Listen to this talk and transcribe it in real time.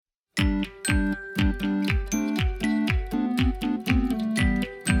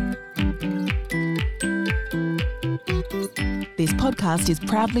podcast is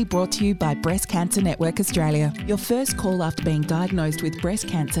proudly brought to you by Breast Cancer Network Australia. Your first call after being diagnosed with breast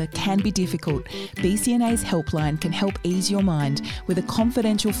cancer can be difficult. BCNA's helpline can help ease your mind with a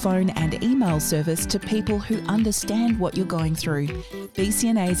confidential phone and email service to people who understand what you're going through.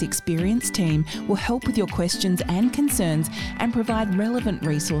 BCNA's experienced team will help with your questions and concerns and provide relevant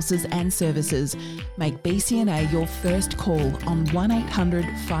resources and services. Make BCNA your first call on 1800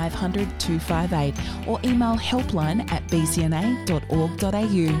 500 258 or email helpline@bcna.org.au.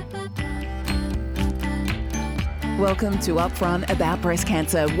 Welcome to Upfront About Breast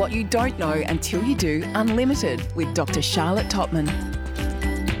Cancer, What You Don't Know Until You Do, Unlimited, with Dr. Charlotte Topman.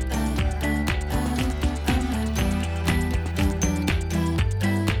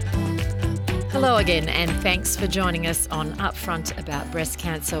 Hello again, and thanks for joining us on Upfront About Breast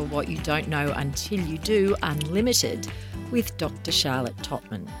Cancer, What You Don't Know Until You Do, Unlimited, with Dr. Charlotte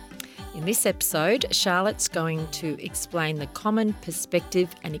Topman. In this episode, Charlotte's going to explain the common perspective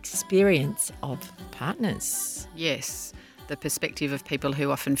and experience of partners. Yes, the perspective of people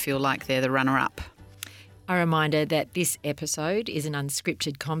who often feel like they're the runner-up. A reminder that this episode is an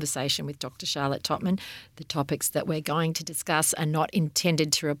unscripted conversation with Dr. Charlotte Topman. The topics that we're going to discuss are not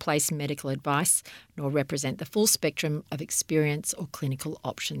intended to replace medical advice nor represent the full spectrum of experience or clinical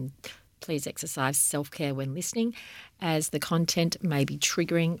options. Please exercise self-care when listening, as the content may be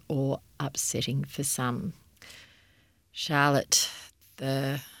triggering or upsetting for some. Charlotte,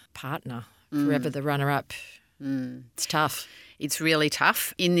 the partner, forever the runner-up. It's tough. It's really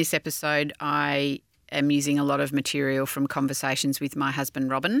tough. In this episode, I am using a lot of material from conversations with my husband,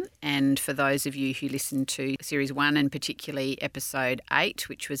 Robin. And for those of you who listened to Series 1 and particularly Episode 8,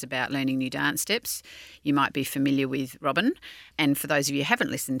 which was about learning new dance steps, you might be familiar with Robin. And for those of you who haven't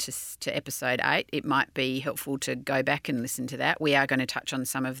listened to Episode 8, it might be helpful to go back and listen to that. We are going to touch on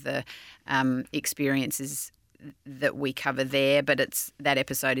some of the experiences that we cover there, but that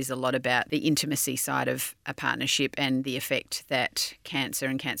episode is a lot about the intimacy side of a partnership and the effect that cancer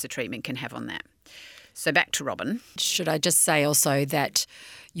and cancer treatment can have on that. So back to Robin. Should I just say also that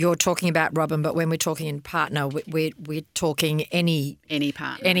you're talking about Robin, but when we're talking in partner, we're talking any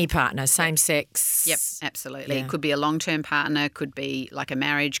partner, same sex. Yep, absolutely. Yeah. It could be a long-term partner, could be like a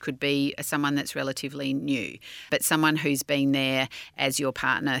marriage, could be someone that's relatively new, but someone who's been there as your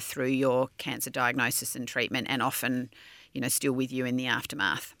partner through your cancer diagnosis and treatment, and often, still with you in the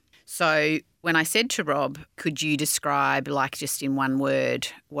aftermath. So when I said to Rob, could you describe, like just in one word,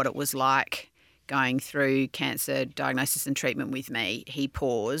 what it was like going through cancer diagnosis and treatment with me, he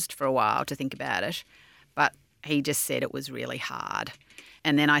paused for a while to think about it, but he just said it was really hard.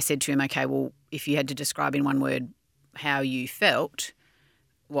 And then I said to him, okay, well, if you had to describe in one word how you felt,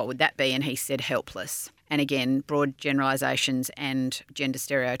 what would that be? And he said helpless. And again, broad generalisations and gender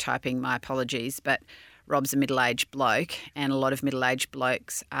stereotyping, my apologies, but Rob's a middle-aged bloke, and a lot of middle-aged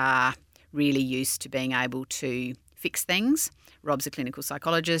blokes are really used to being able to fix things. Rob's a clinical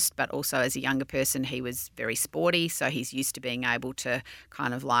psychologist, but also as a younger person, he was very sporty. So he's used to being able to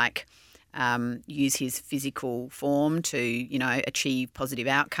kind of like use his physical form to, achieve positive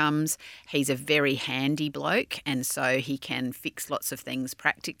outcomes. He's a very handy bloke, and so he can fix lots of things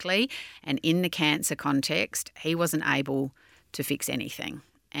practically. And in the cancer context, he wasn't able to fix anything.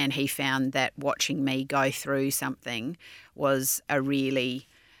 And he found that watching me go through something was a really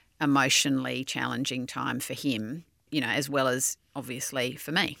emotionally challenging time for him, as well as obviously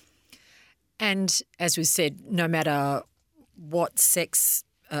for me. And as we said, no matter what sex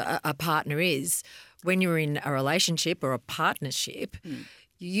a partner is, when you're in a relationship or a partnership, you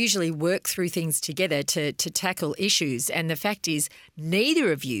usually work through things together to tackle issues. And the fact is,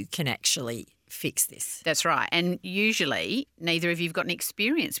 neither of you can actually fix this. That's right. And usually neither of you have got any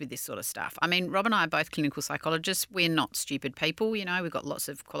experience with this sort of stuff. I mean, Rob and I are both clinical psychologists. We're not stupid people, we've got lots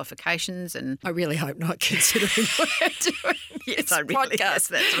of qualifications. And I really hope not, considering what we're doing. Yes, I really, podcast.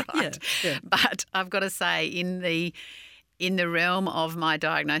 That's right. Yeah. But I've got to say, in the realm of my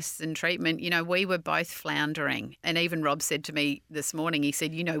diagnosis and treatment, we were both floundering. And even Rob said to me this morning, he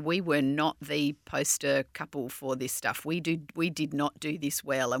said, we were not the poster couple for this stuff. We did not do this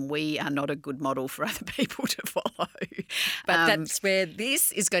well, and we are not a good model for other people to follow. But that's where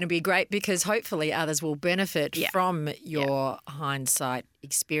this is going to be great, because hopefully others will benefit from your hindsight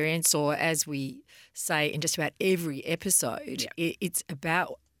experience, or as we say in just about every episode, it's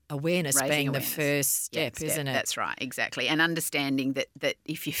about awareness being the first step, isn't it? That's right, exactly. And understanding that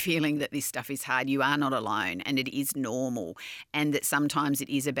if you're feeling that this stuff is hard, you are not alone, and it is normal, and that sometimes it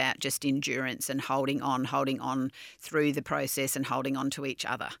is about just endurance and holding on through the process and holding on to each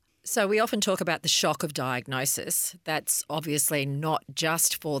other. So we often talk about the shock of diagnosis. That's obviously not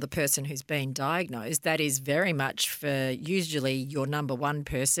just for the person who's been diagnosed. That is very much for usually your number one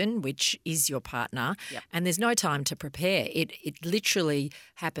person, which is your partner. Yep. And there's no time to prepare. It literally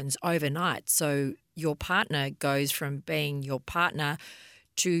happens overnight. So your partner goes from being your partner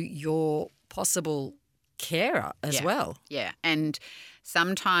to your possible carer as well. Yeah, and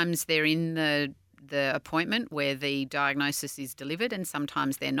sometimes they're in the appointment where the diagnosis is delivered and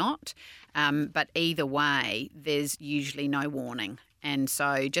sometimes they're not. But either way, there's usually no warning. And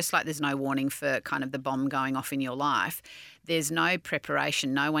so just like there's no warning for kind of the bomb going off in your life, there's no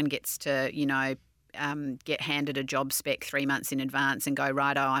preparation. No one gets to, get handed a job spec 3 months in advance and go,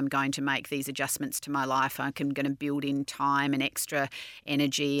 righto, I'm going to make these adjustments to my life. I'm going to build in time and extra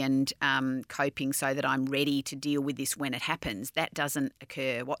energy and coping so that I'm ready to deal with this when it happens. That doesn't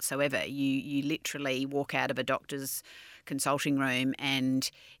occur whatsoever. You literally walk out of a doctor's consulting room and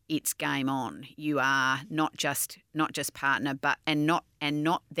it's game on. You are not just partner, but not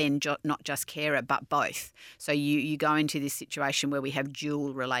just carer, but both. So you go into this situation where we have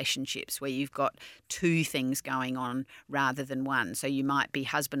dual relationships, where you've got two things going on rather than one. So you might be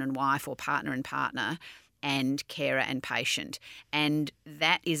husband and wife or partner and partner, and carer and patient. And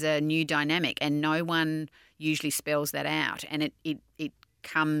that is a new dynamic, and no one usually spells that out. And it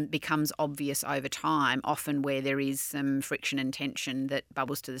becomes obvious over time, often where there is some friction and tension that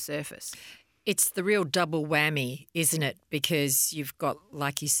bubbles to the surface. It's the real double whammy, isn't it? Because you've got,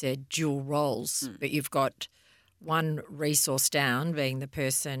 like you said, dual roles, but you've got one resource down, being the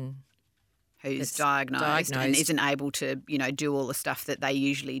person who's diagnosed and isn't able to, do all the stuff that they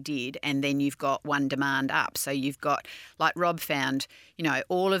usually did. And then you've got one demand up. So you've got, like Rob found,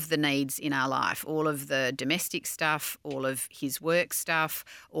 all of the needs in our life, all of the domestic stuff, all of his work stuff,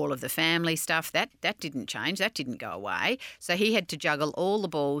 all of the family stuff, that didn't change. That didn't go away. So he had to juggle all the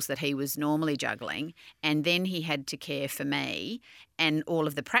balls that he was normally juggling. And then he had to care for me and all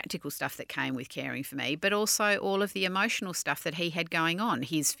of the practical stuff that came with caring for me, but also all of the emotional stuff that he had going on,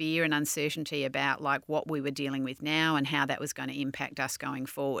 his fear and uncertainty about like what we were dealing with now and how that was going to impact us going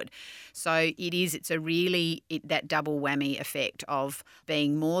forward. So it's a really that double whammy effect of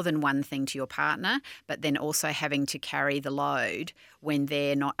being more than one thing to your partner, but then also having to carry the load when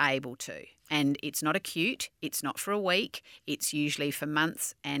they're not able to. And it's not acute, it's not for a week, it's usually for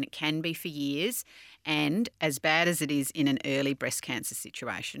months and it can be for years. And as bad as it is in an early breast cancer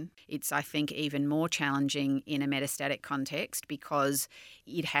situation, it's, I think, even more challenging in a metastatic context because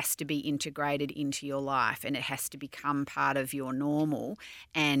it has to be integrated into your life and it has to become part of your normal.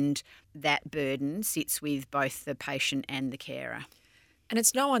 And that burden sits with both the patient and the carer. And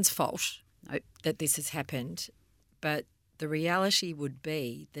it's no one's fault that this has happened, but the reality would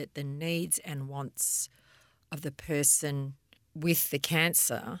be that the needs and wants of the person with the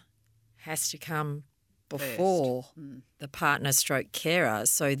cancer has to come before the partner stroke carer.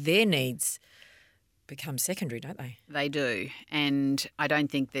 So their needs become secondary, don't they? They do. And I don't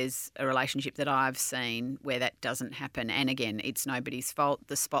think there's a relationship that I've seen where that doesn't happen. And again, it's nobody's fault.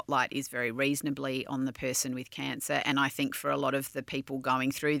 The spotlight is very reasonably on the person with cancer. And I think for a lot of the people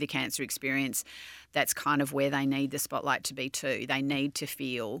going through the cancer experience, that's kind of where they need the spotlight to be too. They need to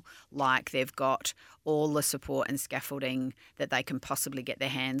feel like they've got all the support and scaffolding that they can possibly get their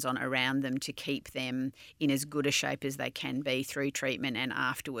hands on around them to keep them in as good a shape as they can be through treatment and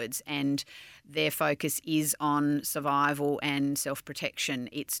afterwards. And their focus is on survival and self-protection.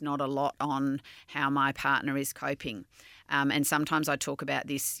 It's not a lot on how my partner is coping. And sometimes I talk about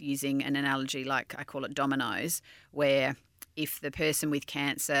this using an analogy, like I call it dominoes, where if the person with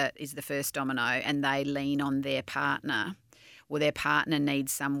cancer is the first domino and they lean on their partner, well, their partner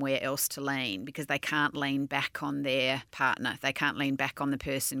needs somewhere else to lean because they can't lean back on their partner. They can't lean back on the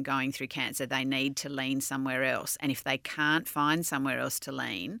person going through cancer. They need to lean somewhere else. And if they can't find somewhere else to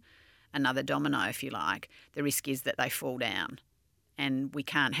lean, another domino, if you like, the risk is that they fall down. And we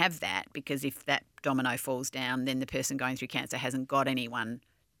can't have that because if that domino falls down, then the person going through cancer hasn't got anyone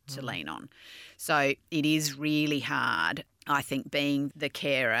to lean on. So it is really hard, I think, being the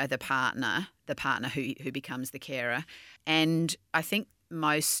carer, the partner who becomes the carer. And I think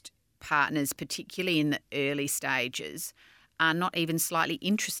most partners, particularly in the early stages, are not even slightly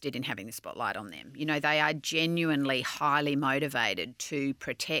interested in having the spotlight on them. They are genuinely highly motivated to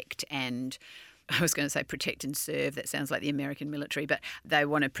protect and I was going to say protect and serve. That sounds like the American military, but they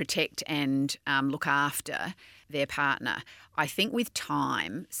want to protect and look after their partner. I think with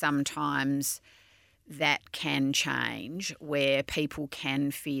time, sometimes that can change where people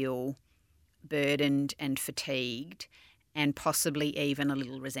can feel burdened and fatigued and possibly even a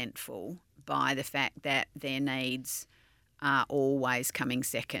little resentful by the fact that their needs are always coming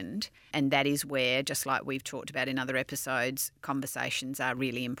second. And that is where, just like we've talked about in other episodes, conversations are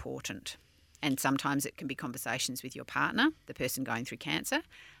really important. And sometimes it can be conversations with your partner, the person going through cancer,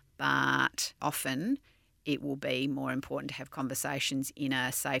 but often it will be more important to have conversations in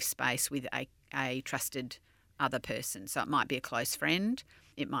a safe space with a trusted other person. So it might be a close friend,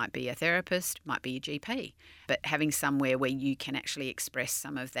 it might be a therapist, it might be your GP, but having somewhere where you can actually express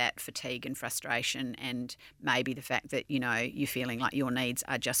some of that fatigue and frustration, and maybe the fact that, you're feeling like your needs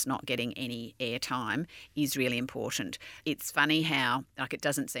are just not getting any airtime is really important. It's funny how, it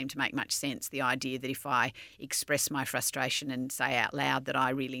doesn't seem to make much sense, the idea that if I express my frustration and say out loud that I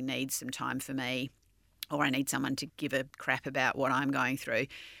really need some time for me, or I need someone to give a crap about what I'm going through,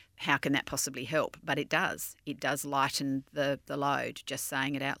 how can that possibly help? But it does. It does lighten the load, just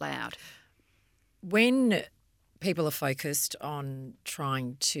saying it out loud. When people are focused on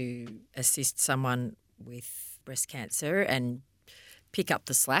trying to assist someone with breast cancer and pick up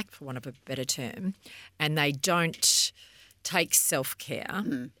the slack, for want of a better term, and they don't take self-care,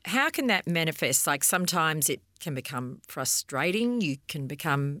 how can that manifest? Like sometimes it can become frustrating. You can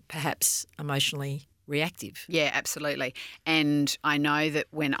become perhaps emotionally reactive. Yeah, absolutely. And I know that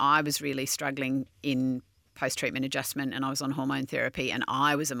when I was really struggling in post-treatment adjustment and I was on hormone therapy and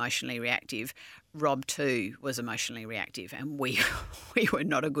I was emotionally reactive, Rob too was emotionally reactive, and we were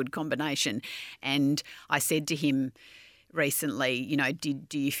not a good combination. And I said to him recently,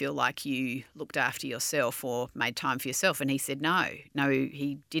 do you feel like you looked after yourself or made time for yourself? And he said no,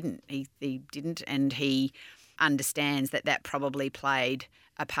 he didn't. He didn't, and he understands that probably played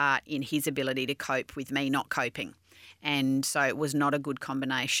a part in his ability to cope with me not coping. And so it was not a good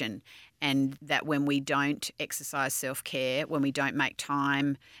combination. And that when we don't exercise self-care, when we don't make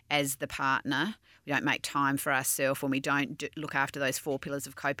time as the partner, we don't make time for ourselves, when we don't look after those 4 pillars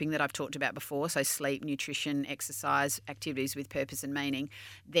of coping that I've talked about before, so sleep, nutrition, exercise, activities with purpose and meaning,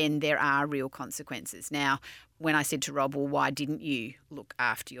 then there are real consequences. Now, when I said to Rob, well, why didn't you look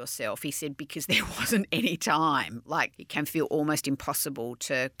after yourself? He said, because there wasn't any time. Like, it can feel almost impossible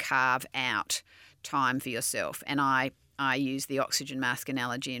to carve out time for yourself. And I use the oxygen mask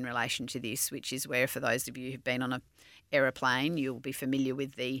analogy in relation to this, which is where, for those of you who've been on an aeroplane, you'll be familiar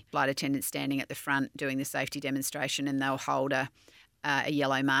with the flight attendant standing at the front doing the safety demonstration, and they'll hold a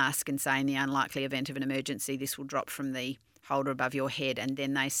yellow mask and say, in the unlikely event of an emergency, this will drop from the holder above your head. And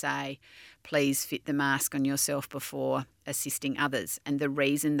then they say, please fit the mask on yourself before assisting others. And the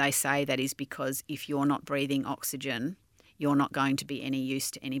reason they say that is because if you're not breathing oxygen, you're not going to be any use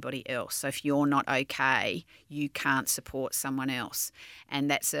to anybody else. So if you're not okay, you can't support someone else. And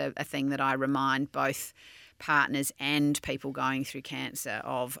that's a thing that I remind both partners and people going through cancer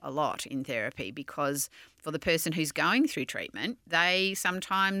of a lot in therapy, because for the person who's going through treatment, they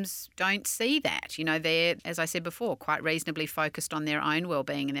sometimes don't see that. They're, as I said before, quite reasonably focused on their own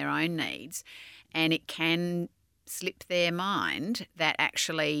well-being and their own needs. And it can slip their mind that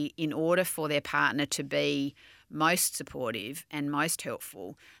actually, in order for their partner to be most supportive and most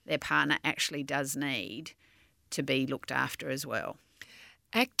helpful, their partner actually does need to be looked after as well.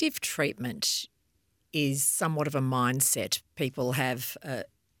 Active treatment is somewhat of a mindset. People have a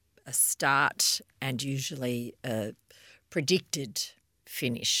start and usually a predicted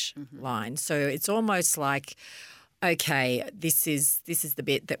finish line. So it's almost like, okay, this is the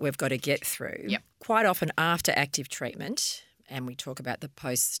bit that we've got to get through. Yep. Quite often after active treatment, and we talk about the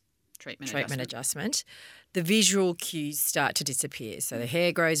post-treatment adjustment, the visual cues start to disappear. So the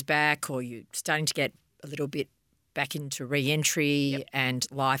hair grows back, or you're starting to get a little bit back into re-entry and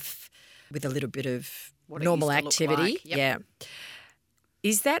life with a little bit of what normal activity. Like. Yep. Yeah.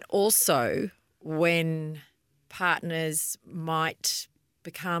 Is that also when partners might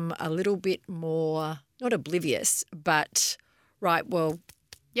become a little bit more, not oblivious, but right, well,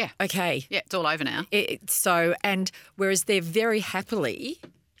 yeah, okay. Yeah, it's all over now. And whereas they're very happily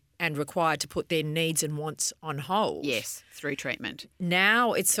and required to put their needs and wants on hold. Yes, through treatment.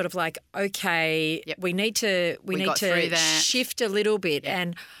 Now it's sort of like, okay, we need to shift a little bit. Yep.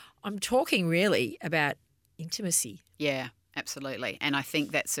 And I'm talking really about intimacy. Yeah, absolutely. And I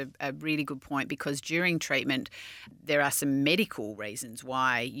think that's a really good point, because during treatment there are some medical reasons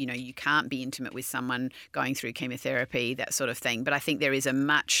why, you can't be intimate with someone going through chemotherapy, that sort of thing. But I think there is a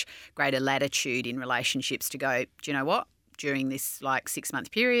much greater latitude in relationships to go, do you know what? During this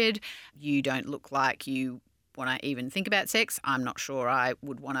 6-month period, you don't look like you want to even think about sex. I'm not sure I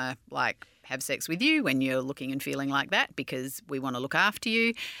would want to have sex with you when you're looking and feeling like that, because we want to look after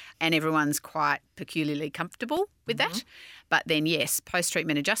you, and everyone's quite peculiarly comfortable with that. But then, yes,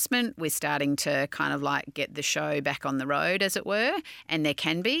 post-treatment adjustment, we're starting to kind of get the show back on the road, as it were, and there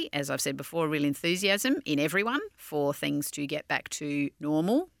can be, as I've said before, real enthusiasm in everyone for things to get back to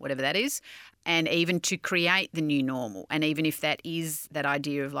normal, whatever that is, and even to create the new normal. And even if that is that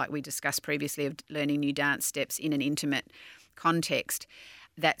idea of, we discussed previously, of learning new dance steps in an intimate context,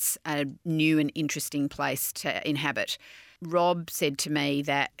 that's a new and interesting place to inhabit. Rob said to me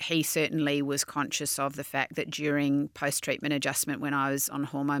that he certainly was conscious of the fact that during post-treatment adjustment, when I was on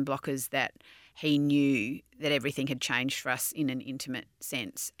hormone blockers, that he knew that everything had changed for us in an intimate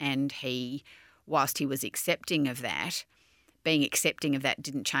sense. And he, whilst he was accepting of that, being accepting of that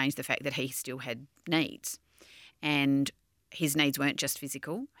didn't change the fact that he still had needs. And his needs weren't just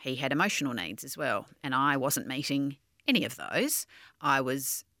physical, he had emotional needs as well. And I wasn't meeting any of those. I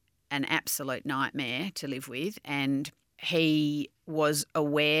was an absolute nightmare to live with, and he was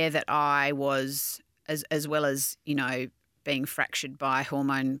aware that I was, as well as, being fractured by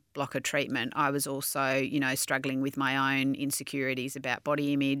hormone blocker treatment, I was also, struggling with my own insecurities about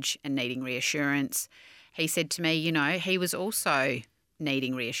body image and needing reassurance. He said to me, he was also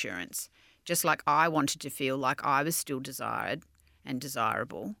needing reassurance. Just like I wanted to feel like I was still desired and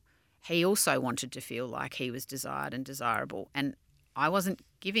desirable, he also wanted to feel like he was desired and desirable, and I wasn't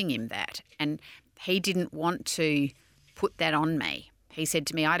giving him that. And he didn't want to put that on me. He said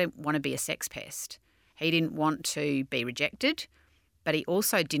to me, I don't want to be a sex pest. He didn't want to be rejected, but he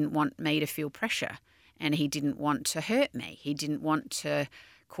also didn't want me to feel pressure, and he didn't want to hurt me. He didn't want to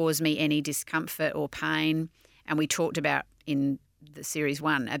cause me any discomfort or pain. And we talked about in the series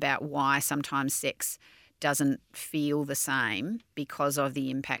 1 about why sometimes sex doesn't feel the same because of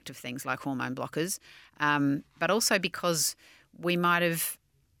the impact of things like hormone blockers, but also because we might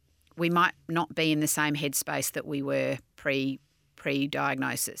not be in the same headspace that we were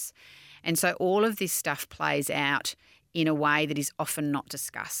pre-diagnosis. And so all of this stuff plays out in a way that is often not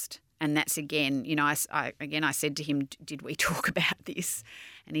discussed. And that's, again, I said to him, did we talk about this?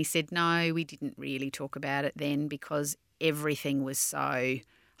 And he said, no, we didn't really talk about it then, because everything was so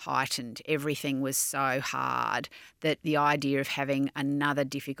heightened, everything was so hard, that the idea of having another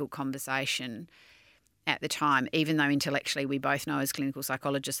difficult conversation at the time, even though intellectually we both know as clinical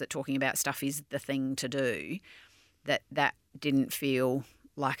psychologists that talking about stuff is the thing to do, that didn't feel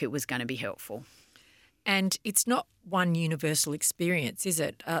like it was going to be helpful. And it's not one universal experience, is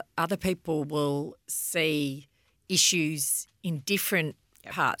it? Other people will see issues in different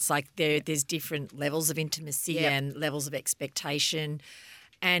parts, like there's different levels of intimacy and levels of expectation.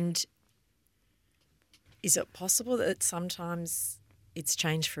 And is it possible that sometimes it's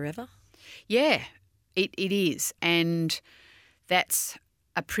changed forever? Yeah, it is. And that's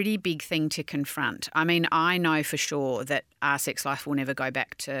a pretty big thing to confront. I mean, I know for sure that our sex life will never go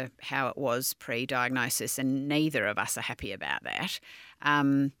back to how it was pre-diagnosis, and neither of us are happy about that.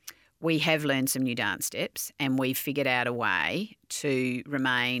 We have learned some new dance steps, and we've figured out a way to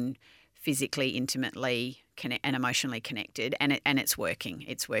remain physically, intimately and emotionally connected, and it's working.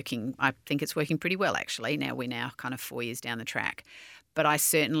 It's working. I think it's working pretty well, actually. We're now kind of 4 years down the track. But I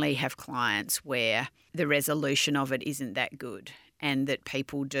certainly have clients where the resolution of it isn't that good, and that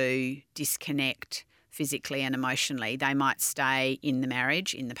people do disconnect physically and emotionally. They might stay in the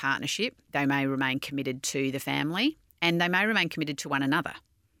marriage, in the partnership. They may remain committed to the family, and they may remain committed to one another.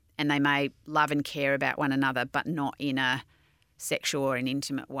 And they may love and care about one another, but not in a sexual or an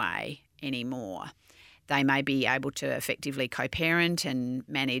intimate way anymore. They may be able to effectively co-parent and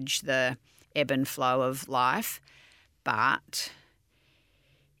manage the ebb and flow of life, but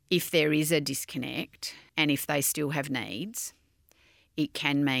if there is a disconnect and if they still have needs, it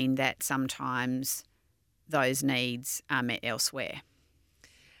can mean that sometimes those needs are met elsewhere.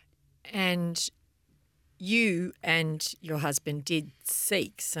 And you and your husband did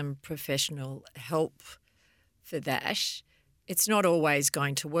seek some professional help for that. It's not always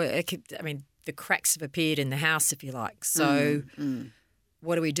going to work. I mean, the cracks have appeared in the house, if you like. So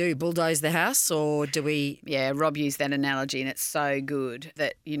what do? Bulldoze the house, or do we? Yeah, Rob used that analogy, and it's so good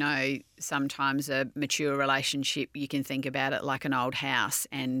that, sometimes a mature relationship, you can think about it like an old house,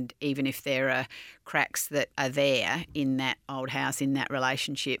 and even if there are cracks that are there in that old house, in that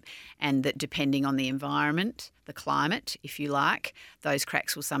relationship, and that depending on the environment, the climate, if you like, those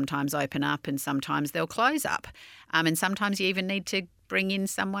cracks will sometimes open up and sometimes they'll close up. And sometimes you even need to bring in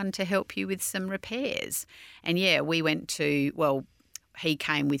someone to help you with some repairs. And he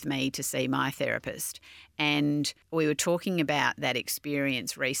came with me to see my therapist, and we were talking about that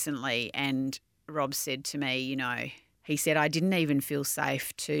experience recently, and Rob said to me, he said, I didn't even feel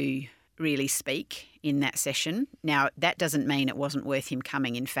safe to really speak in that session. Now, that doesn't mean it wasn't worth him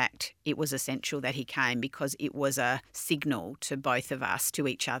coming. In fact, it was essential that he came because it was a signal to both of us, to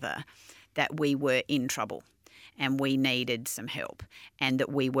each other, that we were in trouble and we needed some help and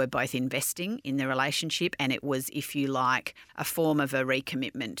that we were both investing in the relationship, and it was, if you like, a form of a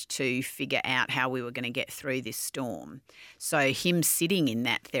recommitment to figure out how we were going to get through this storm. So him sitting in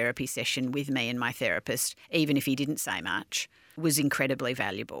that therapy session with me and my therapist, even if he didn't say much, was incredibly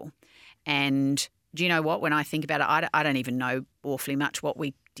valuable. And do you know what? When I think about it, I don't even know awfully much what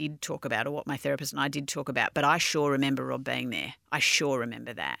we did talk about or what my therapist and I did talk about, but I sure remember Rob being there. I sure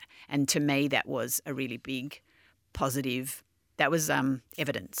remember that. And to me, that was a really big positive. That was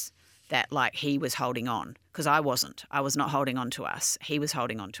evidence that, like, he was holding on, because I wasn't. I was not holding on to us. He was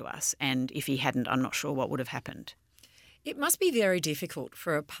holding on to us. And if he hadn't, I'm not sure what would have happened. It must be very difficult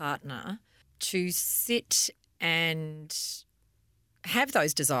for a partner to sit and have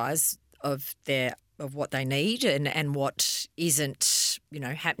those desires of what they need and what isn't,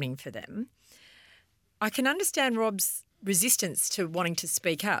 happening for them. I can understand Rob's resistance to wanting to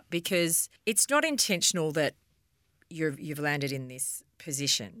speak up, because it's not intentional that you've landed in this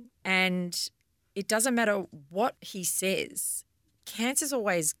position, and it doesn't matter what he says. Cancer's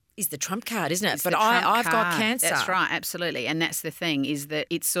always is the trump card, isn't it? But I've got cancer. That's right, absolutely. And that's the thing, is that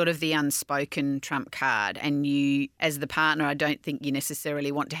it's sort of the unspoken trump card. And you, as the partner, I don't think you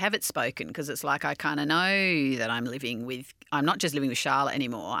necessarily want to have it spoken, because it's like, I kind of know that I'm not just living with Charlotte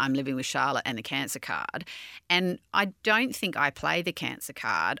anymore, I'm living with Charlotte and the cancer card. And I don't think I play the cancer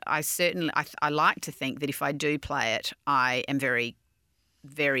card. I like to think that if I do play it, I am very,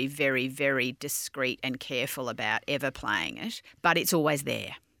 very, very, very discreet and careful about ever playing it, but it's always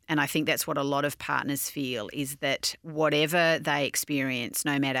there. And I think that's what a lot of partners feel, is that whatever they experience,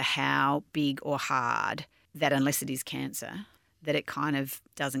 no matter how big or hard, that unless it is cancer, that it kind of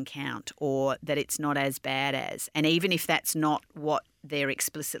doesn't count, or that it's not as bad as. And even if that's not what they're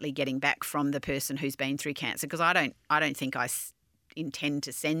explicitly getting back from the person who's been through cancer, because I don't think I intend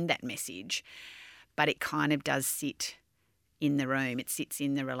to send that message, but it kind of does sit in the room. It sits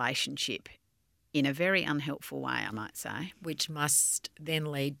in the relationship in a very unhelpful way, I might say. Which must then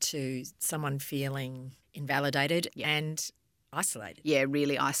lead to someone feeling invalidated and isolated. Yeah,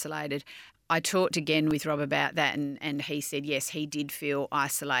 really isolated. I talked again with Rob about that, and he said, yes, he did feel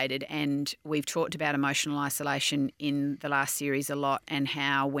isolated. And we've talked about emotional isolation in the last series a lot, and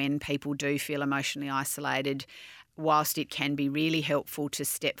how when people do feel emotionally isolated, whilst it can be really helpful to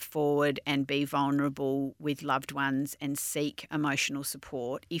step forward and be vulnerable with loved ones and seek emotional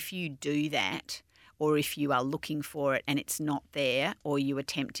support, if you do that, or if you are looking for it and it's not there, or you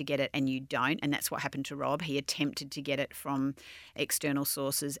attempt to get it and you don't, and that's what happened to Rob, he attempted to get it from external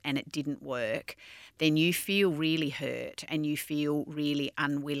sources and it didn't work, then you feel really hurt and you feel really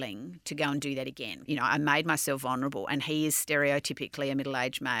unwilling to go and do that again. I made myself vulnerable, and he is stereotypically a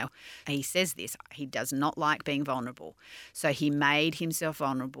middle-aged male. He says this, he does not like being vulnerable. So he made himself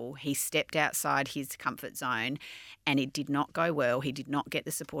vulnerable. He stepped outside his comfort zone and it did not go well. He did not get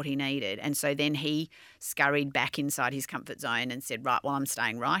the support he needed. And so then he scurried back inside his comfort zone and said, right, well, I'm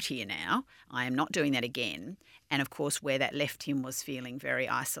staying right here now. I am not doing that again. And of course, where that left him was feeling very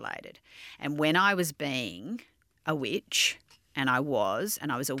isolated. And when I was being a witch, and I was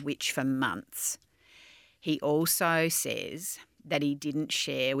a witch for months, he also says that he didn't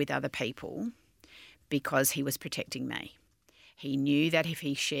share with other people because he was protecting me. He knew that if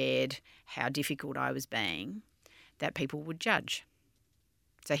he shared how difficult I was being, that people would judge.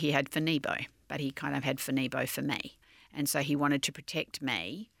 So he had Finebo, but he kind of had Finebo for me. And so he wanted to protect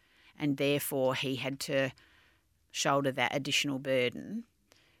me, and therefore he had to shoulder that additional burden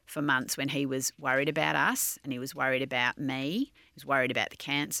for months when he was worried about us, and he was worried about me, he was worried about the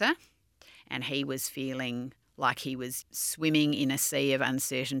cancer, and he was feeling like he was swimming in a sea of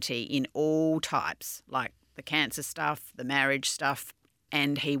uncertainty in all types, like the cancer stuff, the marriage stuff,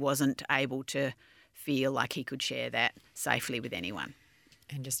 and he wasn't able to feel like he could share that safely with anyone.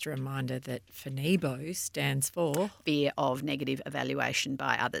 And just a reminder that Finebo stands for fear of negative evaluation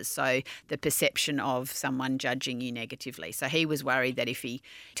by others. So the perception of someone judging you negatively. So he was worried that if he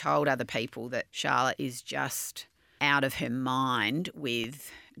told other people that Charlotte is just out of her mind with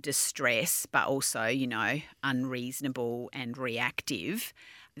distress, but also, unreasonable and reactive,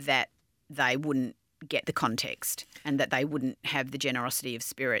 that they wouldn't get the context and that they wouldn't have the generosity of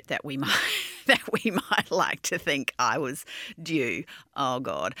spirit that we might like to think I was due. Oh,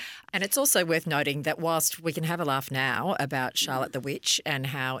 God. And it's also worth noting that whilst we can have a laugh now about Charlotte the Witch and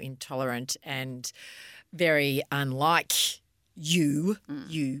how intolerant and very unlike you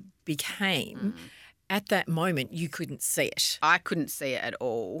became, at that moment you couldn't see it. I couldn't see it at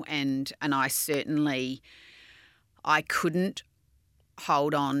all, and I couldn't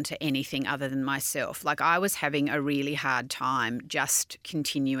hold on to anything other than myself. Like, I was having a really hard time just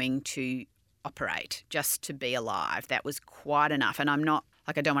continuing to operate, just to be alive. That was quite enough. And I'm not,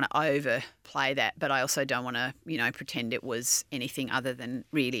 like, I don't want to overplay that, but I also don't want to, pretend it was anything other than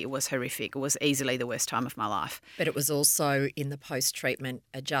really it was horrific. It was easily the worst time of my life. But it was also in the post-treatment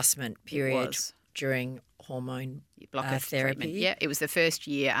adjustment period during hormone blocker therapy. Treatment. Yeah, it was the first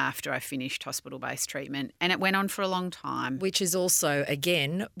year after I finished hospital-based treatment, and it went on for a long time. Which is also,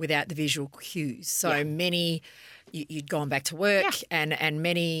 again, without the visual cues. So many, you'd gone back to work and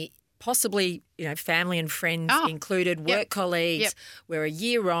many possibly, family and friends included, work colleagues. We're a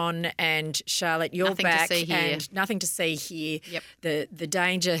year on and Charlotte, you're nothing back to see here. And nothing to see here. Yep. The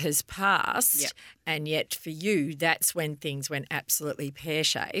danger has passed and yet for you, that's when things went absolutely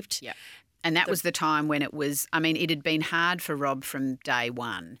pear-shaped. Yep. And that was the time when it was, it had been hard for Rob from day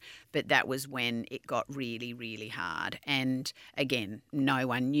one, but that was when it got really, really hard. And again, no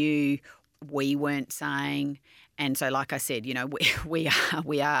one knew, we weren't saying. And so, like I said, we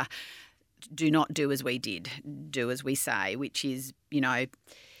are, do not do as we did, do as we say, which is,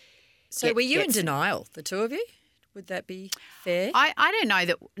 So were you in denial, the two of you? Would that be fair? I don't know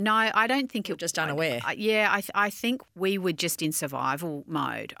that. No, I don't think it was just unaware. I think we were just in survival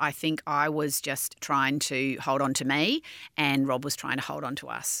mode. I think I was just trying to hold on to me, and Rob was trying to hold on to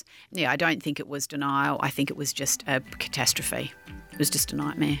us. Yeah, I don't think it was denial. I think it was just a catastrophe. It was just a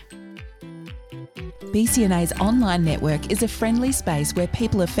nightmare. BCNA's online network is a friendly space where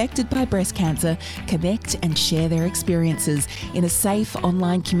people affected by breast cancer connect and share their experiences in a safe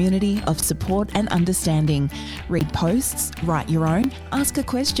online community of support and understanding. Read posts, write your own, ask a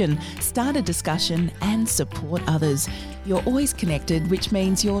question, start a discussion and support others. You're always connected, which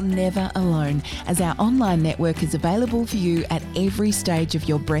means you're never alone, as our online network is available for you at every stage of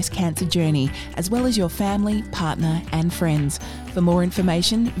your breast cancer journey, as well as your family, partner and friends. For more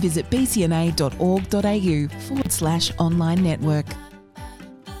information, visit bcna.org.au/online network.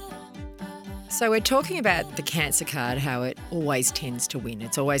 So we're talking about the cancer card, how it always tends to win.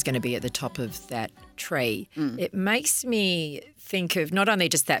 It's always going to be at the top of that tree. It makes me think of not only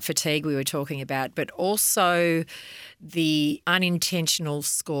just that fatigue we were talking about, but also the unintentional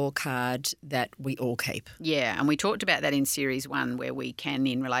scorecard that we all keep. Yeah, and we talked about that in Series 1 where we can,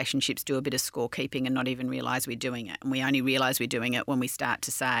 in relationships, do a bit of scorekeeping and not even realise we're doing it. And we only realise we're doing it when we start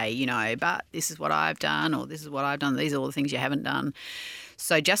to say, but this is what I've done or this is what I've done. These are all the things you haven't done.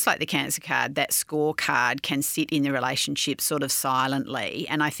 So just like the cancer card, that scorecard can sit in the relationship sort of silently,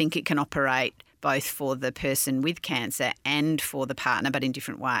 and I think it can operate both for the person with cancer and for the partner, but in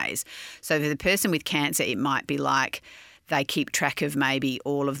different ways. So for the person with cancer, it might be like they keep track of maybe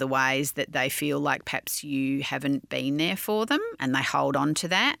all of the ways that they feel like perhaps you haven't been there for them, and they hold on to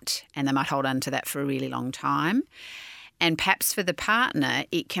that, and they might hold on to that for a really long time. And perhaps for the partner,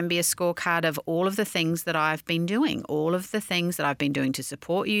 it can be a scorecard of all of the things that I've been doing, all of the things that I've been doing to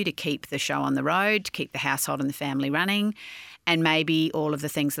support you, to keep the show on the road, to keep the household and the family running, and maybe all of the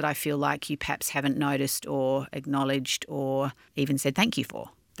things that I feel like you perhaps haven't noticed or acknowledged or even said thank you for.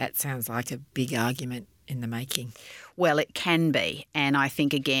 That sounds like a big argument in the making. Well, it can be. And I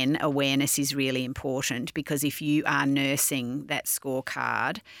think, again, awareness is really important, because if you are nursing that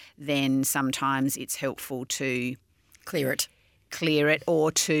scorecard, then sometimes it's helpful to clear it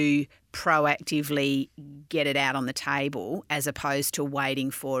or to proactively get it out on the table as opposed to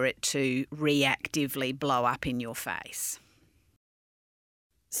waiting for it to reactively blow up in your face.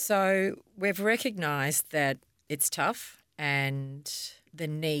 So we've recognised that it's tough and the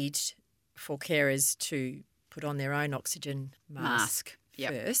need for carers to put on their own oxygen mask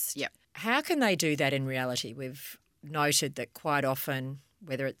first. Yep. How can they do that in reality? We've noted that quite often,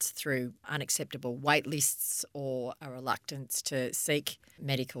 whether it's through unacceptable wait lists or a reluctance to seek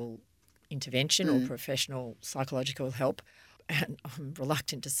medical intervention or professional psychological help, and I'm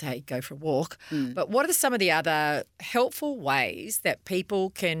reluctant to say go for a walk, but what are some of the other helpful ways that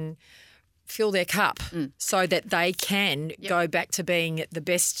people can fill their cup so that they can go back to being the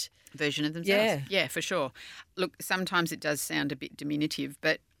best version of themselves? Yeah, for sure. Look, sometimes it does sound a bit diminutive,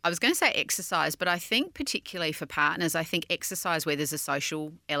 but I was going to say exercise, but I think particularly for partners, I think exercise where there's a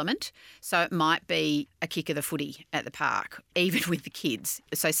social element. So it might be a kick of the footy at the park, even with the kids.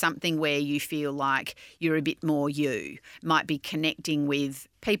 So something where you feel like you're a bit more you. Might be connecting with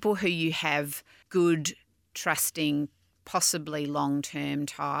people who you have good, trusting, possibly long-term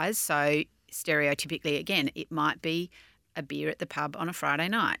ties. So stereotypically, again, it might be a beer at the pub on a Friday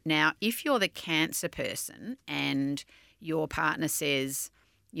night. Now, if you're the cancer person and your partner says,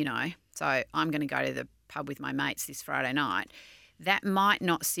 so I'm going to go to the pub with my mates this Friday night, that might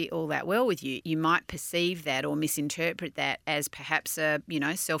not sit all that well with you. You might perceive that or misinterpret that as perhaps a,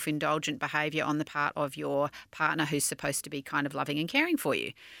 self-indulgent behaviour on the part of your partner who's supposed to be kind of loving and caring for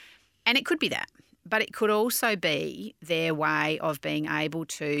you. And it could be that. But it could also be their way of being able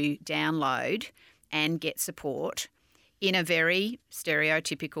to download and get support in a very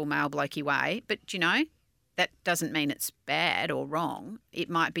stereotypical male blokey way. But, that doesn't mean it's bad or wrong. It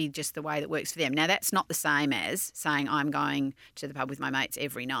might be just the way that works for them. Now, that's not the same as saying I'm going to the pub with my mates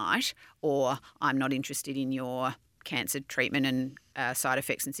every night, or I'm not interested in your cancer treatment and side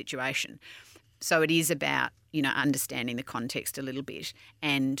effects and situation. So it is about, understanding the context a little bit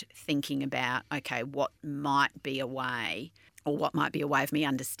and thinking about, okay, what might be a way of me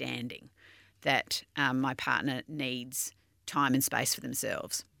understanding that my partner needs time and space for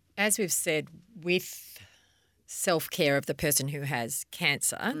themselves. As we've said, with self-care of the person who has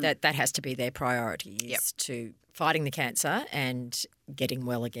cancer, that has to be their priority, is to fighting the cancer and getting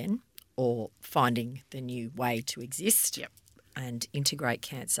well again, or finding the new way to exist and integrate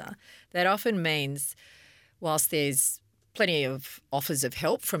cancer. That often means, whilst there's plenty of offers of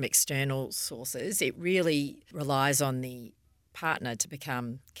help from external sources, it really relies on the partner to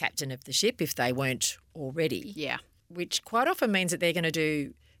become captain of the ship if they weren't already. Yeah. Which quite often means that they're going to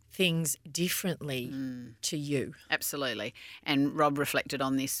do things differently to you. Absolutely. And Rob reflected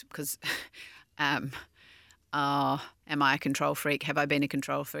on this because, am I a control freak? Have I been a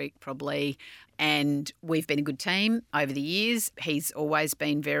control freak? Probably. And we've been a good team over the years. He's always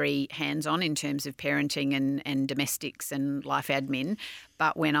been very hands-on in terms of parenting and domestics and life admin.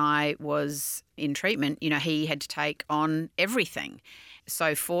 But when I was in treatment, he had to take on everything.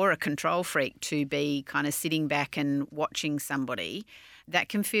 So for a control freak to be kind of sitting back and watching somebody, that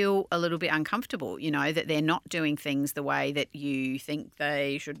can feel a little bit uncomfortable, that they're not doing things the way that you think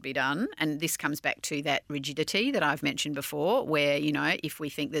they should be done. And this comes back to that rigidity that I've mentioned before, where, if we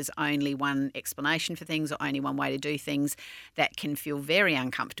think there's only one explanation for things or only one way to do things, that can feel very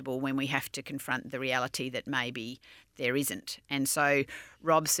uncomfortable when we have to confront the reality that maybe there isn't. And so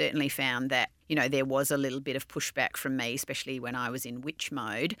Rob certainly found that, there was a little bit of pushback from me, especially when I was in witch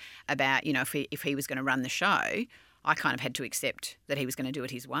mode, about, if he was going to run the show, I kind of had to accept that he was going to do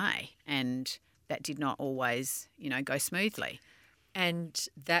it his way, and that did not always, go smoothly. And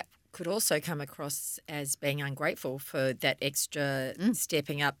that could also come across as being ungrateful for that extra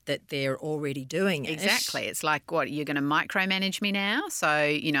stepping up that they're already doing. Exactly. It's like, what, you're going to micromanage me now? So,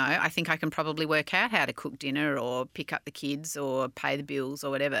 I think I can probably work out how to cook dinner or pick up the kids or pay the bills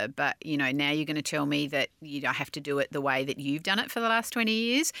or whatever. But, now you're going to tell me that I have to do it the way that you've done it for the last 20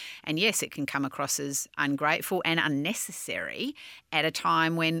 years. And yes, it can come across as ungrateful and unnecessary at a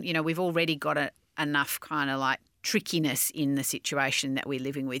time when, we've already got enough kind of like trickiness in the situation that we're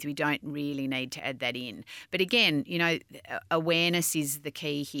living with. We don't really need to add that in. But again, awareness is the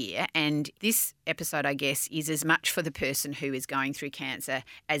key here. And this episode, I guess, is as much for the person who is going through cancer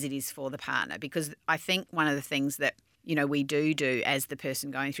as it is for the partner. Because I think one of the things that we do as the person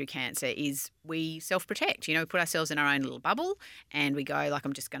going through cancer is we self-protect. We put ourselves in our own little bubble and we go like,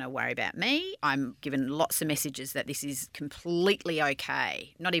 I'm just going to worry about me. I'm given lots of messages that this is completely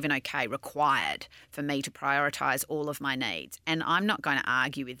okay, not even okay, required for me to prioritise all of my needs. And I'm not going to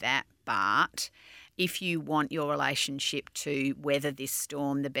argue with that, but if you want your relationship to weather this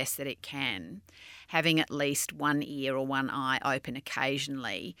storm the best that it can, having at least one ear or one eye open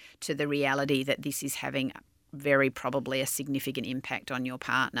occasionally to the reality that this is having very probably a significant impact on your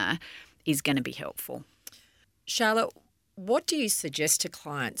partner is going to be helpful. Charlotte, what do you suggest to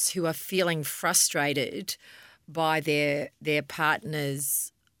clients who are feeling frustrated by their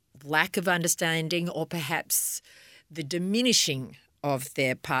partner's lack of understanding, or perhaps the diminishing of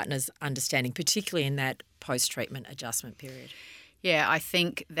their partner's understanding, particularly in that post-treatment adjustment period? Yeah, I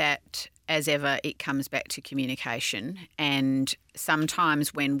think that as ever, it comes back to communication. And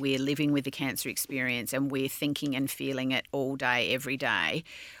sometimes when we're living with the cancer experience and we're thinking and feeling it all day, every day,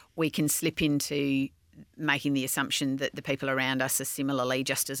 we can slip into making the assumption that the people around us are similarly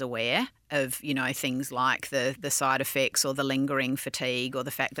just as aware of, things like the side effects or the lingering fatigue or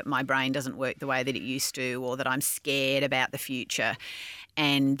the fact that my brain doesn't work the way that it used to, or that I'm scared about the future.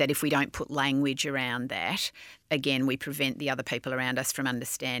 And that if we don't put language around that, again, we prevent the other people around us from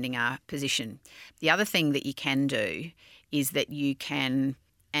understanding our position. The other thing that you can do is that you can,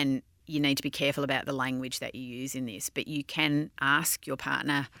 and you need to be careful about the language that you use in this, but you can ask your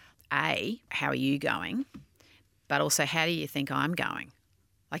partner, A, how are you going? But also, how do you think I'm going?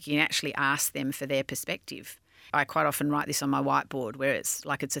 Like, you can actually ask them for their perspective. I quite often write this on my whiteboard where it's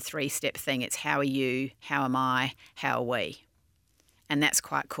like it's a 3-step thing. It's how are you, how am I, how are we? And that's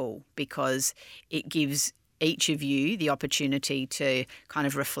quite cool because it gives each of you the opportunity to kind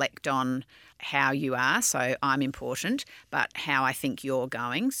of reflect on how you are. So I'm important, but how I think you're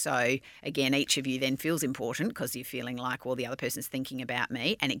going. So again, each of you then feels important because you're feeling like, well, the other person's thinking about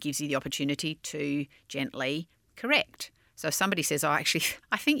me, and it gives you the opportunity to gently correct. So if somebody says, oh, actually,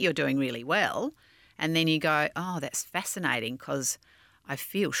 I think you're doing really well, and then you go, oh, that's fascinating because I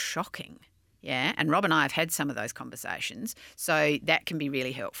feel shocking. Yeah, and Rob and I have had some of those conversations, so that can be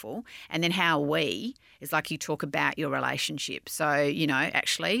really helpful. And then how we is like you talk about your relationship. So,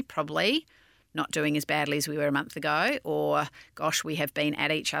 actually probably not doing as badly as we were a month ago, or gosh, we have been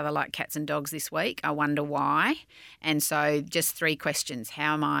at each other like cats and dogs this week. I wonder why. And so just 3 questions.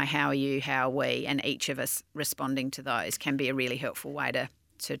 How am I? How are you? How are we? And each of us responding to those can be a really helpful way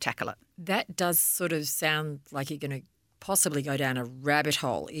to tackle it. That does sort of sound like you're going to possibly go down a rabbit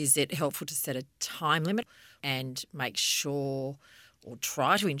hole. Is it helpful to set a time limit and make sure or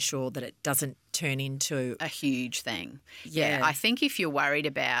try to ensure that it doesn't turn into a huge thing? Yeah. I think if you're worried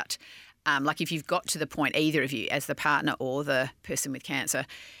about, like if you've got to the point, either of you as the partner or the person with cancer,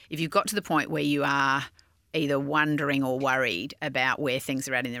 if you've got to the point where you are either wondering or worried about where things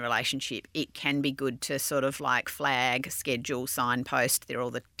are at in the relationship, it can be good to sort of like flag, schedule, signpost, they're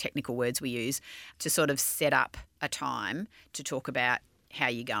all the technical words we use, to sort of set up a time to talk about how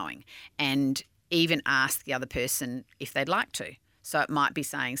you're going and even ask the other person if they'd like to. So it might be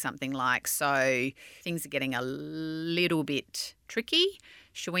saying something like, so things are getting a little bit tricky.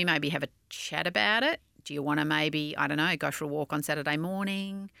 Should we maybe have a chat about it? Do you want to maybe, I don't know, go for a walk on Saturday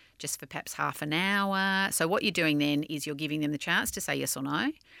morning just for perhaps half an hour? So what you're doing then is you're giving them the chance to say yes or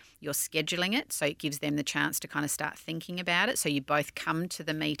no. You're scheduling it, so it gives them the chance to kind of start thinking about it. So you both come to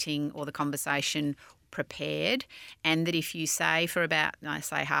the meeting or the conversation prepared, and that if you say for about,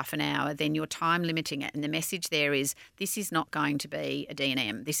 say half an hour, then you're time limiting it. And the message there is this is not going to be a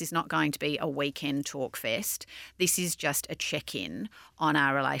D&M. This is not going to be a weekend talk fest. This is just a check-in on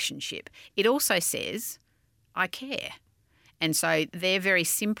our relationship. It also says, I care. And so they're very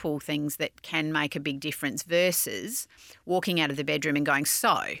simple things that can make a big difference versus walking out of the bedroom and going,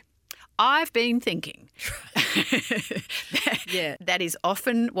 so I've been thinking. That is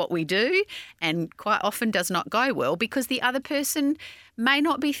often what we do and quite often does not go well because the other person may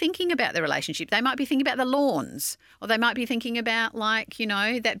not be thinking about the relationship. They might be thinking about the lawns, or they might be thinking about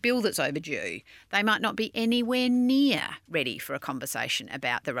that bill that's overdue. They might not be anywhere near ready for a conversation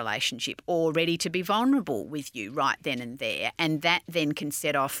about the relationship or ready to be vulnerable with you right then and there. And that then can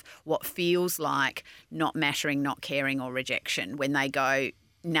set off what feels like not mattering, not caring or rejection when they go,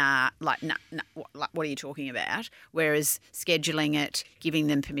 nah, what are you talking about? Whereas scheduling it, giving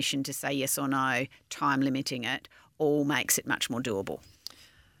them permission to say yes or no, time limiting it, all makes it much more doable.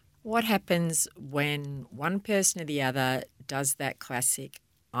 What happens when one person or the other does that classic,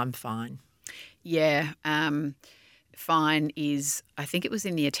 I'm fine? Yeah, fine is, I think it was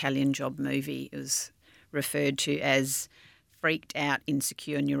in the Italian Job movie, it was referred to as freaked out,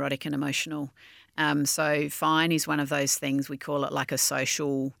 insecure, neurotic and emotional. So fine is one of those things, we call it like a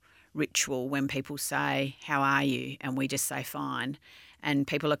social ritual when people say, how are you? And we just say fine. And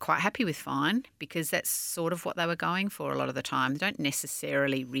people are quite happy with fine because that's sort of what they were going for a lot of the time. They don't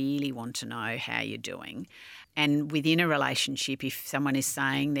necessarily really want to know how you're doing. And within a relationship, if someone is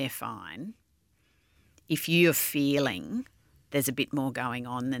saying they're fine, if you're feeling there's a bit more going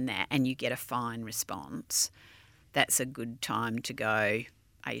on than that and you get a fine response, that's a good time to go,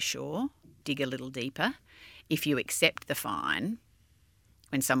 are you sure? Dig a little deeper. If you accept the fine,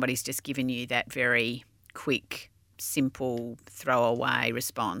 when somebody's just given you that very quick, simple, throwaway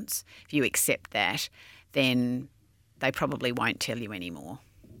response, if you accept that, then they probably won't tell you anymore.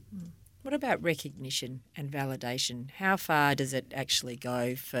 What about recognition and validation? How far does it actually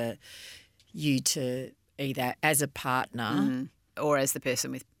go for you to either as a partner or as the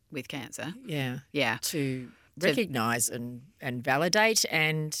person with cancer? Yeah. To recognise and validate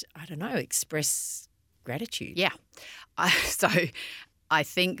and, I don't know, express gratitude. Yeah. So I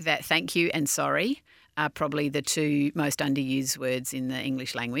think that thank you and sorry are probably the 2 most underused words in the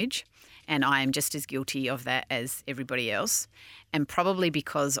English language, and I am just as guilty of that as everybody else. And probably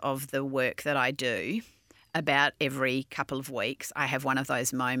because of the work that I do, about every couple of weeks I have one of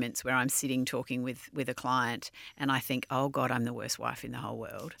those moments where I'm sitting talking with a client and I think, oh God, I'm the worst wife in the whole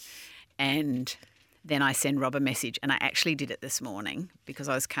world. And then I send Rob a message, and I actually did it this morning because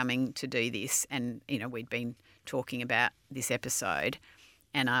I was coming to do this and, we'd been talking about this episode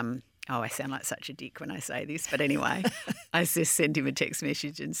and I sound like such a dick when I say this, but anyway, I just sent him a text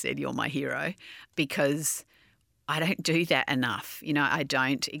message and said, you're my hero, because I don't do that enough. You know, I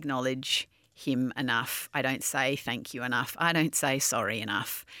don't acknowledge him enough. I don't say thank you enough. I don't say sorry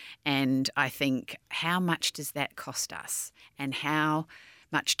enough. And I think, how much does that cost us? And how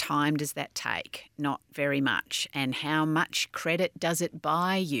much time does that take? Not very much. And how much credit does it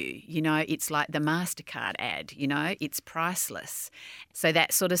buy you? You know, it's like the MasterCard ad, you know, it's priceless. So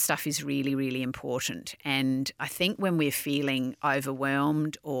that sort of stuff is really, really important. And I think when we're feeling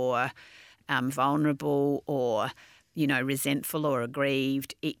overwhelmed or vulnerable or, you know, resentful or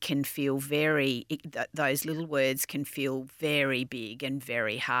aggrieved, it can feel those little words can feel very big and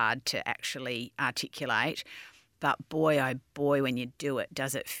very hard to actually articulate. But boy, oh boy, when you do it,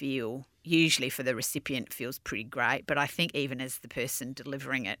 does it feel, usually for the recipient, feels pretty great. But I think even as the person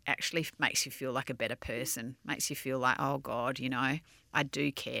delivering it, actually makes you feel like a better person, makes you feel like, oh God, you know, I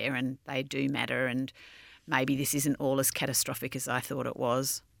do care and they do matter, and maybe this isn't all as catastrophic as I thought it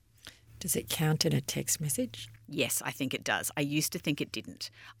was. Does it count in a text message? Yes, I think it does. I used to think it didn't.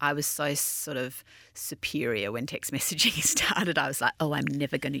 I was so sort of superior when text messaging started. I was like, oh, I'm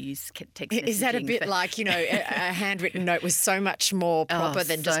never going to use text messaging. Is that a bit like, you know, a handwritten note was so much more proper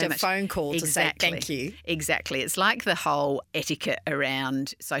than just a phone call to say thank you? Exactly. It's like the whole etiquette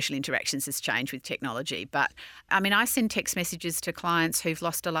around social interactions has changed with technology. But, I mean, I send text messages to clients who've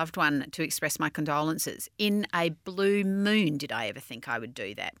lost a loved one to express my condolences. In a blue moon did I ever think I would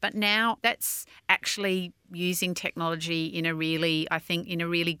do that. But now that's actually using technology in a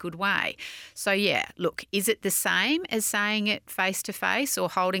really good way. So yeah, look, is it the same as saying it face to face or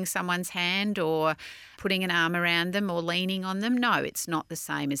holding someone's hand or putting an arm around them or leaning on them? No, it's not the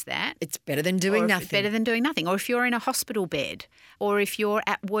same as that. It's better than doing nothing. Better than doing nothing. Or if you're in a hospital bed, or if you're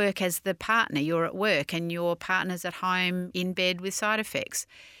at work as the partner, you're at work and your partner's at home in bed with side effects.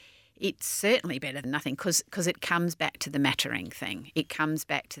 It's certainly better than nothing because it comes back to the mattering thing. It comes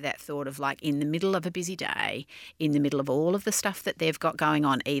back to that thought of like in the middle of a busy day, in the middle of all of the stuff that they've got going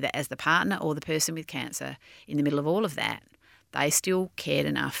on, either as the partner or the person with cancer, in the middle of all of that, they still cared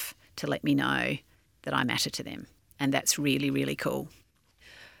enough to let me know that I matter to them. And that's really, really cool.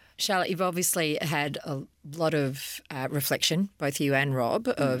 Charlotte, you've obviously had a lot of reflection, both you and Rob,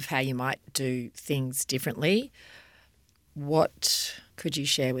 of how you might do things differently. What could you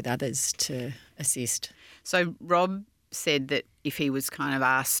share with others to assist? So Rob said that if he was kind of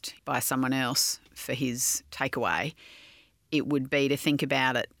asked by someone else for his takeaway, it would be to think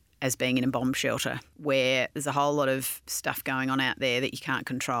about it as being in a bomb shelter where there's a whole lot of stuff going on out there that you can't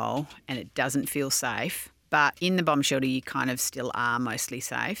control and it doesn't feel safe. But in the bomb shelter, you kind of still are mostly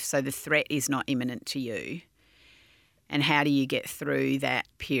safe. So the threat is not imminent to you. And how do you get through that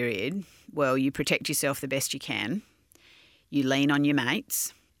period? Well, you protect yourself the best you can. You lean on your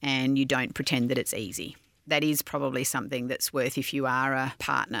mates and you don't pretend that it's easy. That is probably something that's worth, if you are a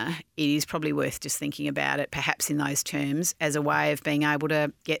partner, it is probably worth just thinking about it perhaps in those terms as a way of being able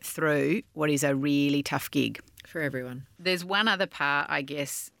to get through what is a really tough gig. For everyone. There's one other part, I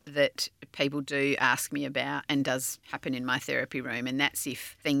guess, that people do ask me about and does happen in my therapy room, and that's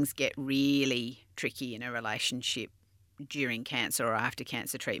if things get really tricky in a relationship during cancer or after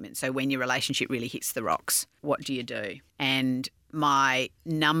cancer treatment. So when your relationship really hits the rocks, what do you do? And my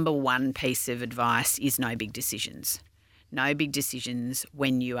number one piece of advice is no big decisions. No big decisions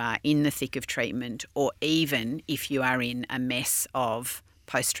when you are in the thick of treatment or even if you are in a mess of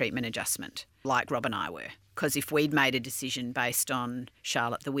post-treatment adjustment, like Rob and I were. Because if we'd made a decision based on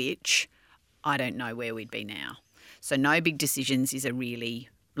Charlotte the Witch, I don't know where we'd be now. So no big decisions is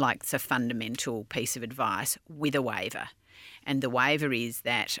it's a fundamental piece of advice with a waiver. And the waiver is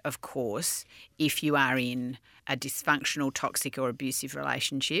that, of course, if you are in a dysfunctional, toxic or abusive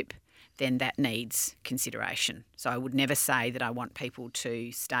relationship, then that needs consideration. So I would never say that I want people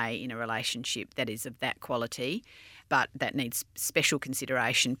to stay in a relationship that is of that quality, but that needs special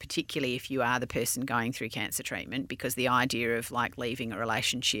consideration, particularly if you are the person going through cancer treatment, because the idea of leaving a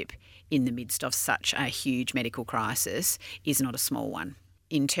relationship in the midst of such a huge medical crisis is not a small one.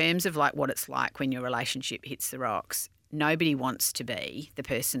 In terms of what it's like when your relationship hits the rocks, nobody wants to be the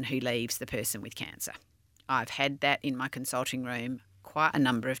person who leaves the person with cancer. I've had that in my consulting room quite a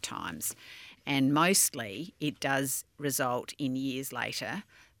number of times, and mostly it does result in years later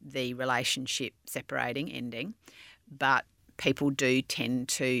the relationship separating, ending, but people do tend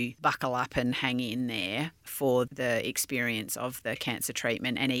to buckle up and hang in there for the experience of the cancer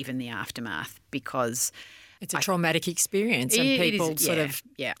treatment and even the aftermath, because it's a traumatic experience and people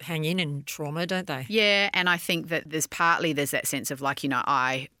hang in trauma, don't they? Yeah, and I think that there's that sense of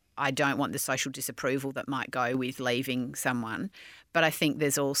I I don't want the social disapproval that might go with leaving someone. But I think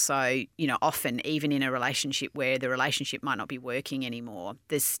there's also, often even in a relationship where the relationship might not be working anymore,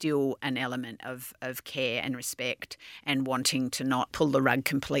 there's still an element of care and respect and wanting to not pull the rug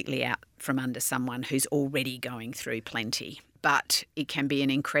completely out from under someone who's already going through plenty. But it can be an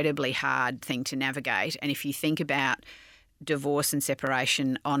incredibly hard thing to navigate. And if you think about divorce and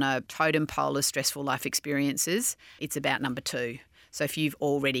separation on a totem pole of stressful life experiences, it's about number 2. So if you've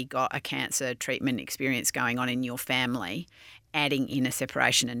already got a cancer treatment experience going on in your family, adding in a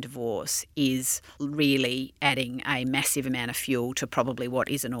separation and divorce is really adding a massive amount of fuel to probably what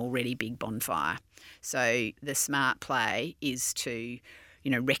is an already big bonfire. So the smart play is to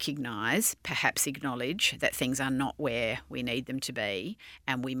recognise, perhaps acknowledge that things are not where we need them to be,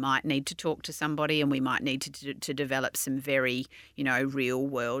 and we might need to talk to somebody, and we might need to develop some very, real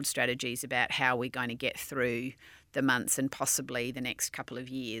world strategies about how we're going to get through the months and possibly the next couple of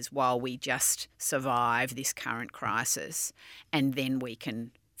years while we just survive this current crisis, and then we can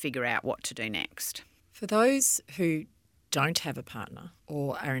figure out what to do next. For those who don't have a partner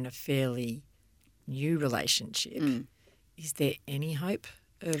or are in a fairly new relationship, is there any hope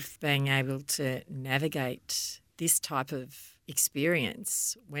of being able to navigate this type of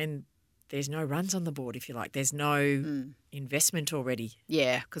experience when there's no runs on the board, if you like? There's no investment already.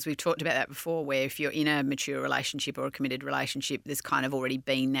 Yeah, because we've talked about that before, where if you're in a mature relationship or a committed relationship, there's kind of already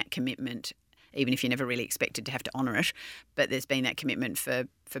been that commitment, even if you never really expected to have to honour it. But there's been that commitment for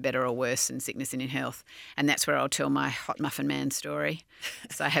better or worse, in sickness and in health. And that's where I'll tell my hot muffin man story.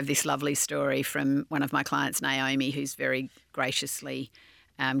 So I have this lovely story from one of my clients, Naomi, who's very graciously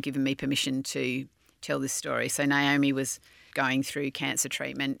given me permission to tell this story. So Naomi was going through cancer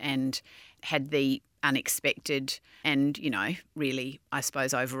treatment and had the unexpected and, really, I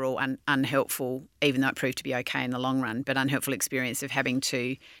suppose, overall unhelpful, even though it proved to be okay in the long run, but unhelpful experience of having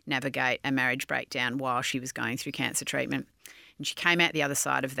to navigate a marriage breakdown while she was going through cancer treatment. And she came out the other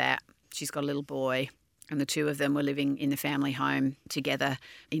side of that. She's got a little boy, and the two of them were living in the family home together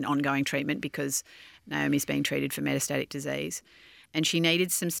in ongoing treatment because Naomi's being treated for metastatic disease. And she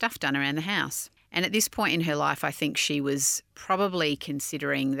needed some stuff done around the house. And at this point in her life, I think she was probably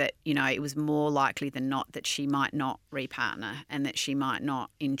considering that, it was more likely than not that she might not repartner and that she might not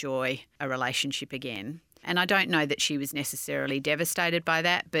enjoy a relationship again. And I don't know that she was necessarily devastated by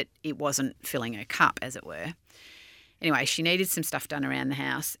that, but it wasn't filling her cup, as it were. Anyway, she needed some stuff done around the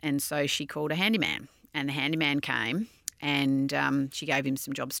house, and so she called a handyman. And the handyman came and she gave him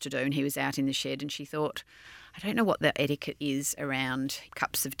some jobs to do, and he was out in the shed, and she thought, I don't know what the etiquette is around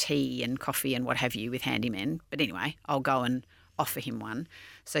cups of tea and coffee and what have you with handymen, but anyway, I'll go and offer him one.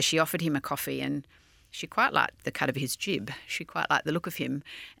 So she offered him a coffee, and she quite liked the cut of his jib. She quite liked the look of him,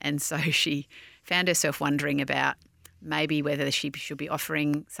 and so she found herself wondering about maybe whether she should be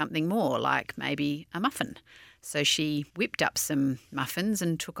offering something more, like maybe a muffin. So she whipped up some muffins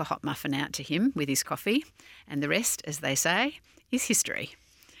and took a hot muffin out to him with his coffee, and the rest, as they say, is history.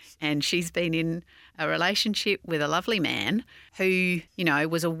 And she's been in a relationship with a lovely man who,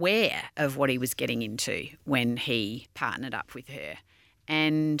 was aware of what he was getting into when he partnered up with her.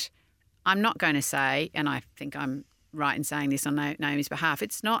 And I'm not going to say, and I think I'm right in saying this on Naomi's behalf,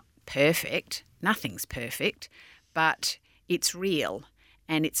 it's not perfect. Nothing's perfect, but it's real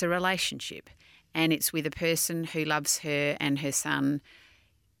and it's a relationship. And it's with a person who loves her and her son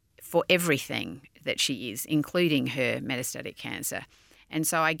for everything that she is, including her metastatic cancer. And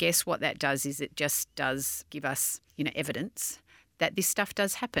so I guess what that does is it just does give us, evidence that this stuff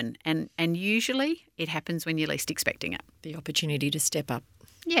does happen. And usually it happens when you're least expecting it. The opportunity to step up.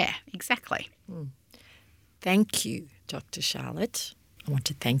 Yeah, exactly. Thank you, Dr. Charlotte. I want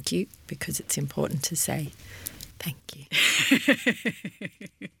to thank you because it's important to say thank you.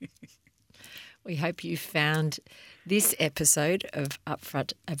 We hope you found this episode of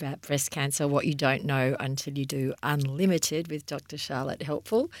Upfront About Breast Cancer, What You Don't Know Until You Do, Unlimited with Dr. Charlotte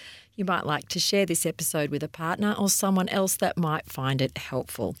helpful. You might like to share this episode with a partner or someone else that might find it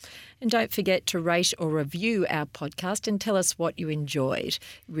helpful. And don't forget to rate or review our podcast and tell us what you enjoyed. It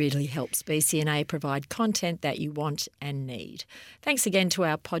really helps BCNA provide content that you want and need. Thanks again to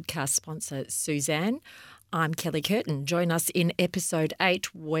our podcast sponsor, Suzanne. I'm Kelly Curtin. Join us in episode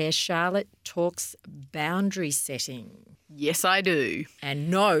 8 where Charlotte talks boundary setting. Yes, I do.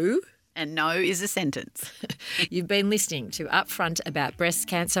 And no. And no is a sentence. You've been listening to Upfront About Breast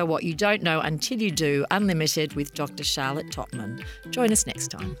Cancer, What You Don't Know Until You Do, Unlimited with Dr. Charlotte Totman. Join us next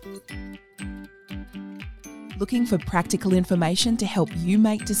time. Looking for practical information to help you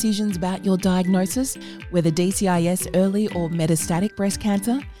make decisions about your diagnosis, whether DCIS early or metastatic breast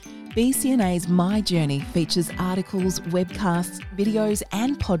cancer? BCNA's My Journey features articles, webcasts, videos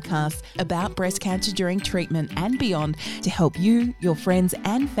and podcasts about breast cancer during treatment and beyond to help you, your friends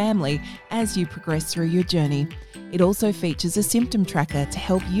and family as you progress through your journey. It also features a symptom tracker to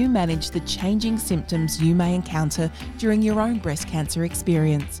help you manage the changing symptoms you may encounter during your own breast cancer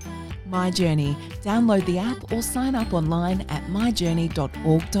experience. My Journey. Download the app or sign up online at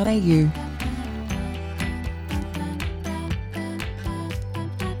myjourney.org.au.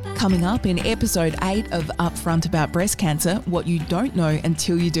 Coming up in episode 8 of Upfront About Breast Cancer, what you don't know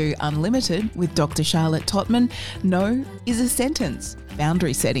until you do Unlimited with Dr. Charlotte Totman, no is a sentence,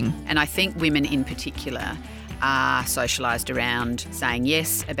 boundary setting. And I think women in particular are socialised around saying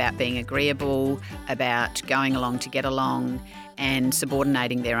yes, about being agreeable, about going along to get along, and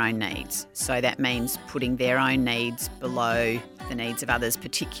subordinating their own needs. So that means putting their own needs below the needs of others,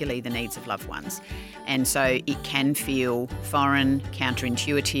 particularly the needs of loved ones. And so it can feel foreign,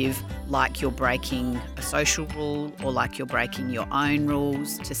 counterintuitive, like you're breaking a social rule or like you're breaking your own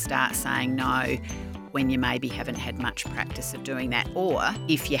rules to start saying no when you maybe haven't had much practice of doing that, or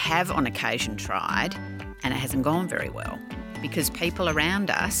if you have on occasion tried and it hasn't gone very well, because people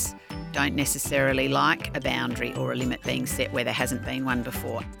around us don't necessarily like a boundary or a limit being set where there hasn't been one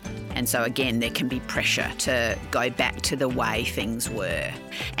before. And so again, there can be pressure to go back to the way things were.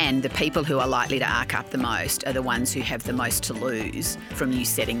 And the people who are likely to arc up the most are the ones who have the most to lose from you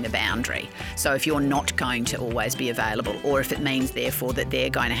setting the boundary. So if you're not going to always be available, or if it means therefore that they're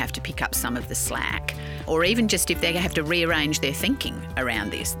going to have to pick up some of the slack, or even just if they have to rearrange their thinking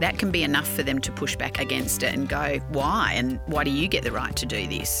around this, that can be enough for them to push back against it and go, why? And why do you get the right to do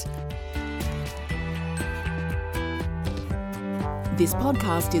this? This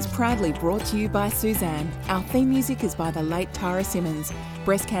podcast is proudly brought to you by Suzanne. Our theme music is by the late Tara Simmons.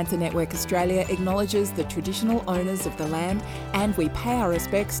 Breast Cancer Network Australia acknowledges the traditional owners of the land, and we pay our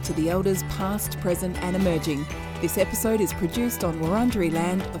respects to the elders past, present and emerging. This episode is produced on Wurundjeri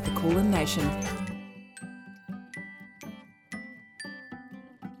land of the Kulin Nation.